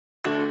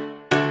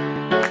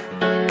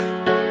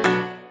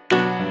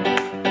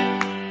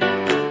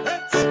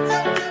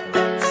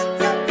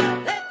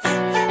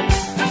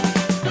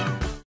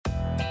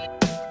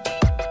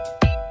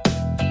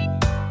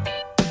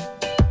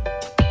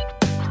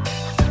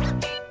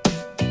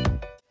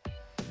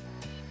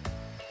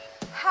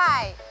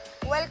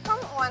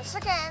Welcome once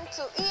again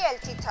to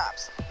ELT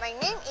Tops. My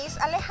name is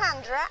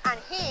Alejandra and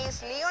he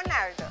is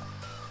Leonardo.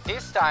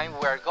 This time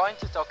we are going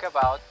to talk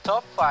about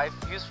top 5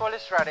 useful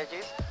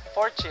strategies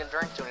for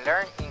children to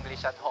learn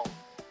English at home.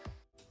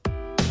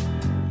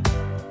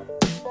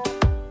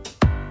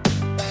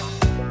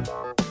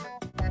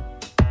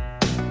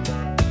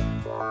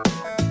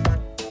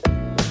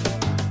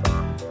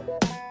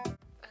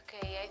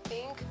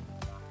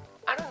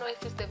 I don't know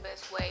if it's the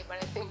best way, but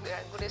I think there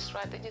are good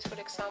strategies, for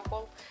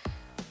example,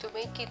 to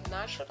make it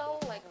natural,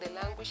 like the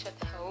language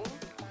at home,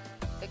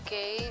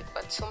 okay,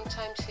 but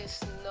sometimes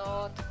it's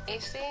not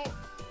easy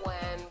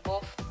when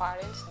both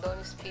parents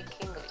don't speak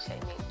English, I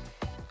mean,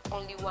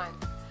 only one.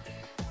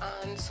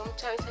 And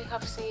sometimes I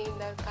have seen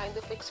that kind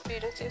of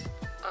experiences,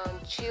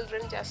 and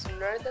children just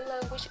learn the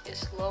language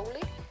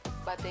slowly,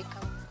 but they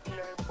can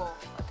learn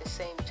both at the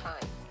same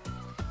time,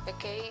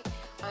 okay,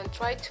 and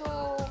try to,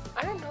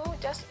 I don't know,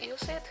 just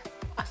use it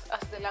as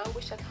the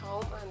language at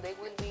home, and they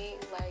will be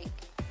like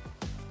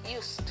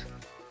used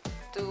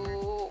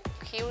to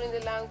hearing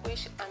the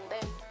language and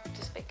then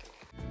to speak it.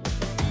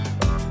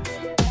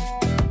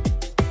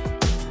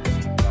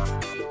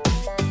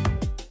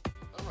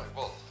 Alright,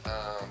 well,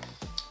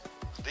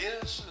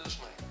 this is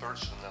my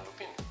personal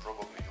opinion.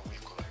 Probably you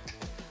will collect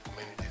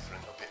many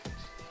different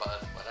opinions,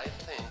 but what I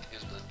think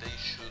is that they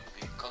should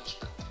be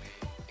constantly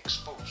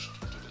exposed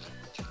to the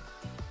language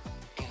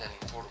in an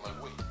informal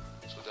way.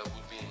 So that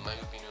would be, in my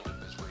opinion, the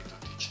best way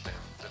to teach them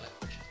the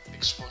language.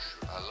 Exposure,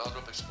 a lot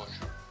of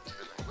exposure to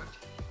the language,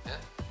 yeah?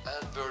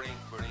 And very,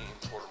 very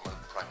informal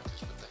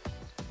practice with them.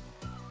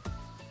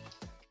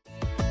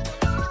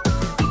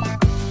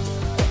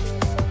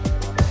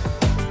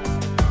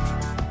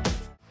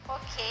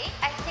 Okay,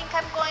 I think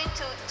I'm going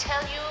to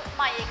tell you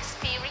my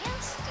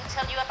experience,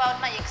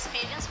 about my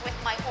experience with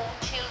my own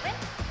children.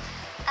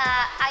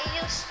 I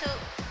used to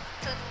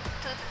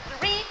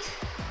read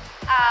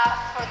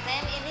for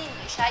them in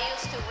English. I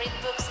used to read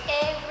books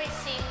every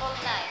single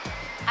night.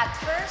 At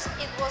first,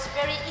 it was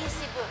very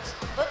easy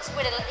books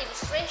with an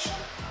illustration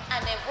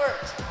and a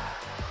word.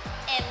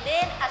 And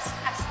then, as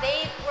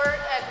they were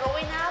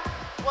growing up,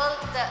 well,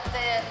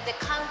 the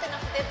content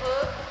of the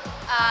book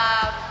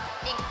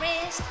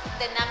increased,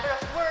 the number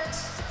of words,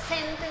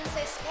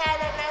 sentences,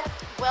 paragraphs.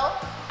 Well,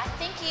 I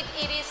think it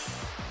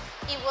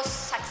was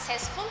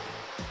successful.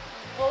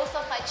 Both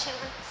of my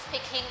children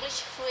speak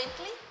English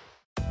fluently.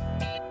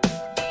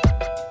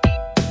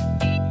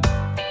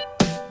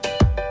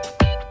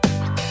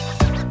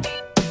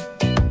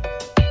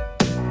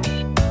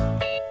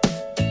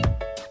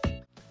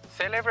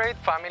 Celebrate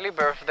family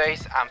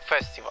birthdays and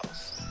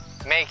festivals.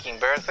 Making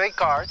birthday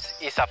cards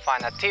is a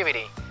fun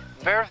activity.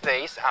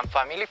 Birthdays and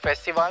family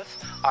festivals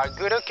are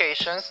good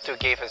occasions to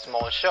give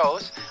small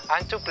shows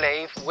and to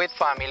play with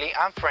family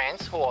and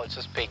friends who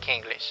also speak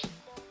English.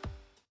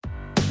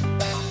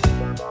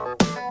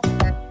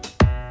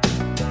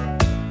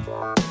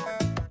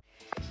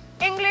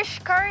 English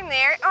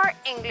corner or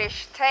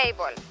English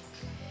table.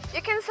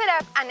 You can set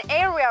up an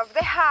area of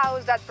the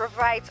house that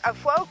provides a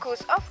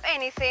focus of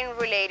anything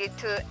related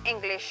to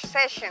English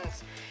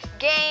sessions.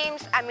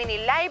 Games, a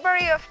mini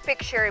library of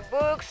picture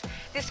books,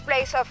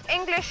 displays of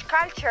English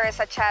culture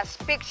such as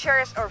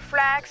pictures or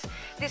flags,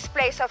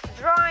 displays of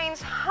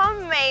drawings,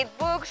 homemade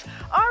books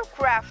or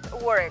craft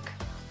work.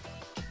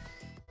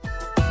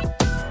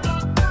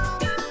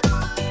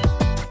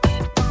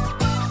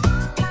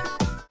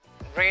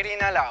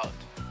 Reading aloud.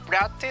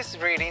 Practice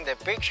reading the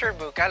picture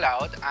book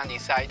aloud and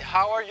decide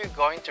how are you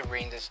going to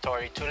bring the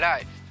story to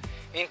life.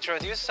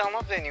 Introduce some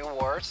of the new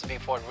words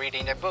before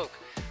reading the book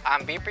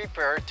and be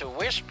prepared to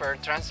whisper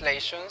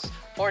translations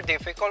for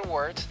difficult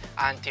words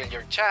until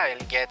your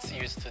child gets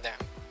used to them.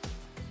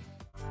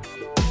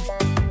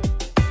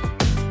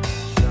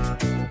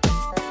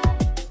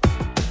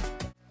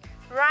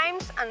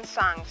 Rhymes and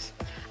songs.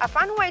 A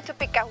fun way to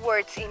pick up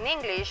words in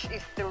English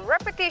is through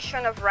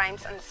repetition of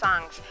rhymes and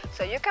songs,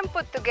 so you can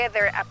put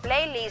together a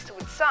playlist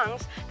with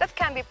songs that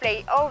can be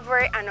played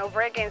over and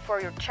over again for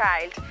your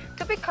child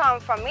to become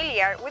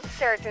familiar with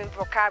certain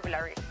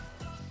vocabulary.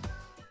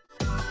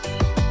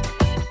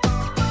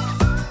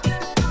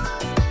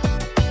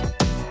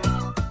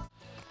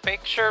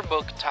 Picture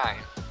book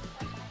time.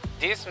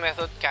 This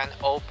method can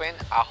open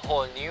a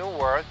whole new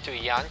world to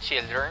young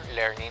children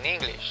learning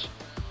English.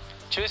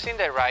 Choosing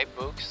the right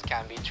books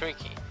can be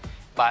tricky,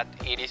 but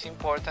it is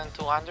important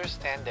to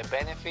understand the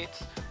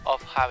benefits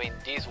of having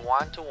this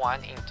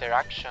one-to-one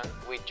interaction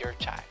with your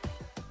child.